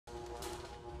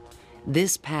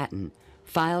This patent,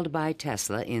 filed by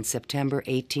Tesla in September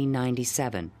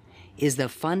 1897, is the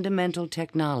fundamental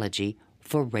technology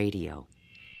for radio.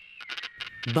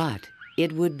 But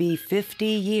it would be 50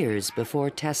 years before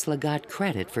Tesla got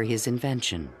credit for his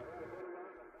invention.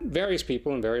 Various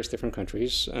people in various different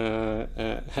countries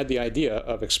had the idea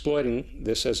of exploiting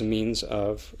this as a means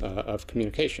of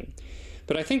communication.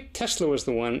 But I think Tesla was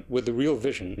the one with the real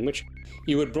vision, in which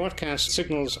you would broadcast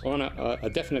signals on a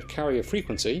definite carrier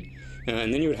frequency,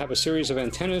 and then you would have a series of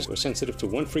antennas that were sensitive to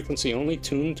one frequency only,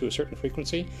 tuned to a certain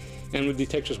frequency, and would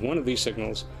detect just one of these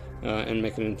signals and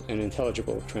make it an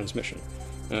intelligible transmission.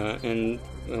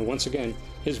 Once again,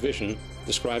 his vision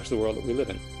describes the world that we live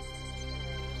in.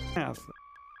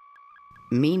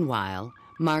 Meanwhile,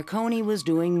 Marconi was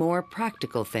doing more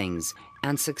practical things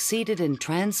and succeeded in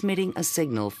transmitting a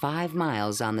signal 5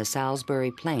 miles on the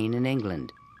Salisbury Plain in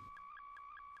England.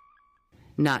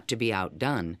 Not to be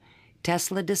outdone,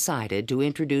 Tesla decided to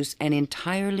introduce an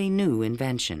entirely new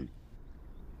invention.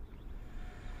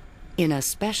 In a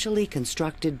specially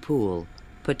constructed pool,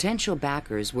 potential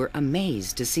backers were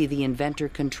amazed to see the inventor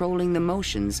controlling the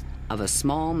motions of a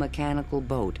small mechanical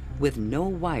boat with no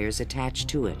wires attached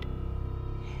to it.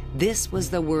 This was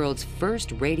the world's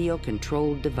first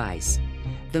radio-controlled device.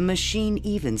 The machine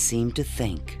even seemed to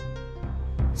think.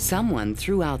 Someone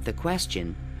threw out the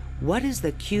question, what is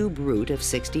the cube root of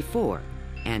 64?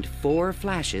 And 4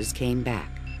 flashes came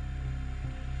back.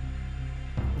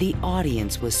 The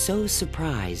audience was so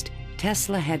surprised,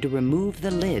 Tesla had to remove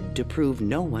the lid to prove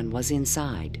no one was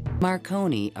inside.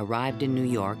 Marconi arrived in New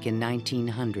York in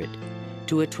 1900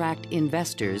 to attract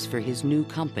investors for his new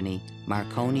company,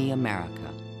 Marconi America.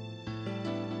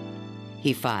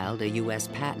 He filed a U.S.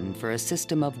 patent for a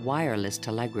system of wireless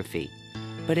telegraphy,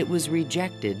 but it was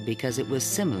rejected because it was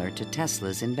similar to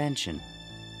Tesla's invention.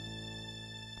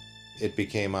 It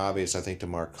became obvious, I think, to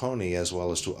Marconi as well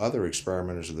as to other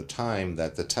experimenters of the time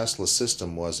that the Tesla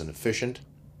system was an efficient,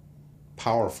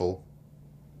 powerful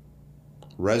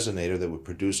resonator that would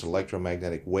produce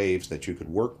electromagnetic waves that you could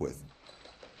work with.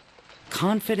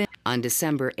 Confident, on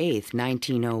December 8,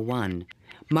 1901,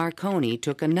 Marconi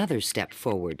took another step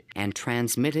forward and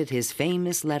transmitted his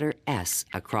famous letter S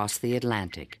across the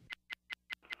Atlantic.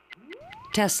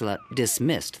 Tesla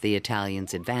dismissed the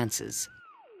Italian's advances.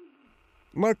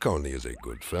 Marconi is a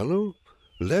good fellow.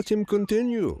 Let him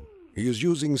continue. He is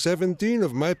using 17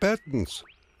 of my patents.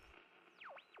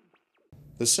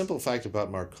 The simple fact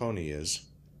about Marconi is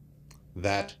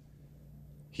that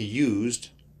he used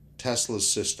Tesla's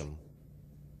system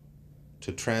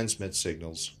to transmit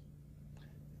signals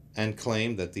and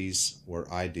claimed that these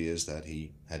were ideas that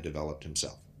he had developed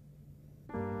himself.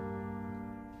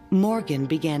 Morgan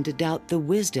began to doubt the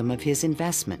wisdom of his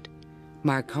investment.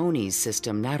 Marconi's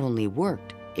system not only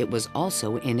worked, it was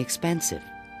also inexpensive.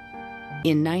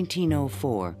 In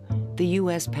 1904, the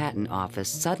U.S. Patent Office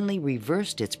suddenly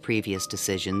reversed its previous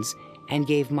decisions and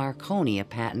gave Marconi a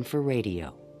patent for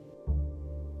radio.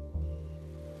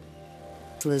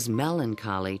 Tesla's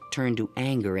melancholy turned to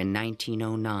anger in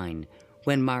 1909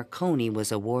 when Marconi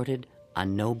was awarded a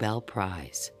Nobel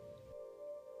Prize.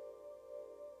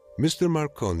 Mr.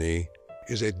 Marconi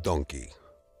is a donkey.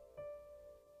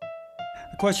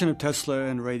 The question of Tesla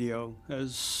and radio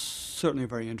is certainly a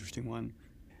very interesting one.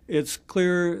 It's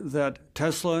clear that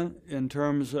Tesla, in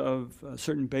terms of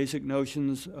certain basic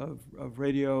notions of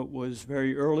radio, was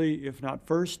very early, if not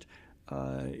first,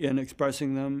 in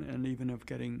expressing them and even of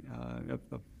getting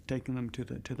of taking them to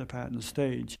the patent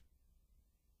stage.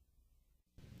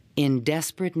 In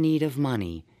desperate need of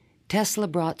money, Tesla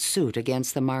brought suit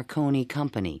against the Marconi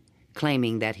company,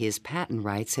 claiming that his patent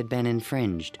rights had been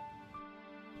infringed.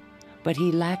 But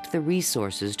he lacked the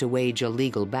resources to wage a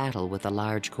legal battle with a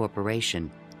large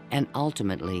corporation and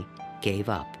ultimately gave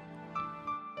up.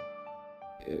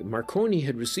 Marconi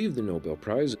had received the Nobel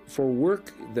Prize for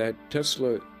work that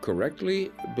Tesla correctly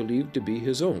believed to be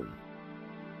his own.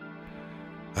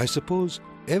 I suppose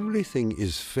everything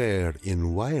is fair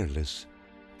in wireless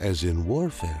as in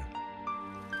warfare.